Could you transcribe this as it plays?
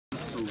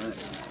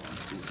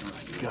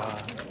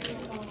God.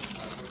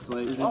 So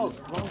like, Oh,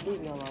 wrong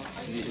thing, yellow.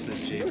 it's a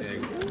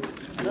JPEG.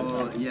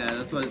 Well, yeah,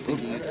 that's what I was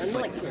thinking. It's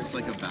just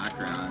like a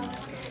background.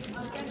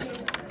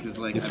 Cause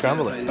like, You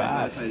scrambled it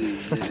fast.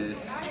 If I do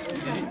this.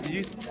 Did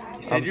you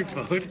save your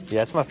phone?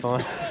 Yeah, it's my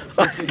phone.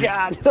 Oh,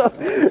 God, no.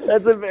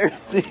 That's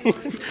embarrassing.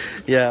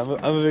 Yeah,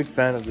 I'm a big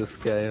fan of this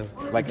guy,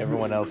 like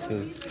everyone else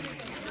is.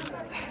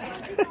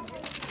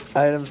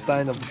 I had him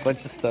sign a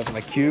bunch of stuff,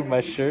 my cube, my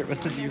shirt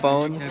with his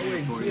phone,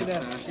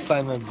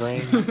 sign my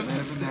brain. Was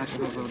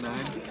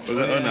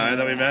it 09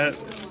 that we met?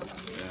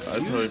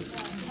 That's always...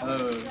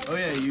 Oh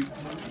yeah, you.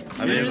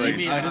 I mean, like...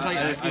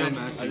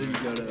 I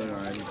didn't go to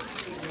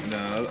 09.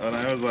 No,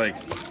 09 was like...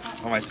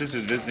 Oh, my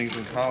sister's visiting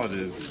some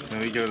colleges. Can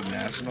we go to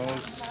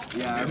nationals?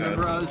 Yeah, I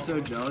remember I was so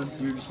jealous.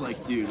 You were just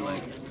like, dude,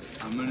 like,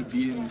 I'm gonna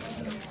be in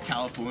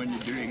California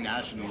during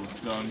nationals,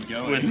 so I'm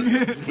going.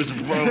 With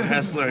Ro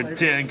Hessler and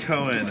Dan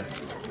Cohen.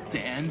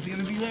 Dan's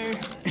gonna be there?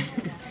 God,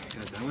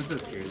 that was so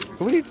scary.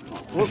 What do you...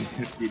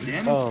 Dude,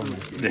 Dan is still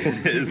scary.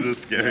 Dan is a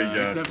scary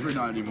guy. Except for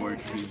not anymore,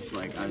 because he's just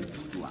like, I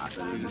just laugh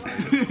at him.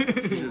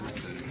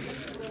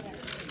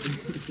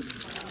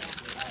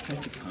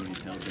 Take the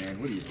ponytail, Dan.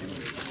 What are you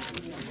doing?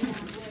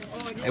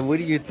 And what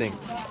do you think?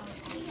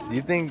 Do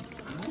you think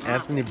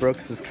Anthony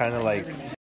Brooks is kind of like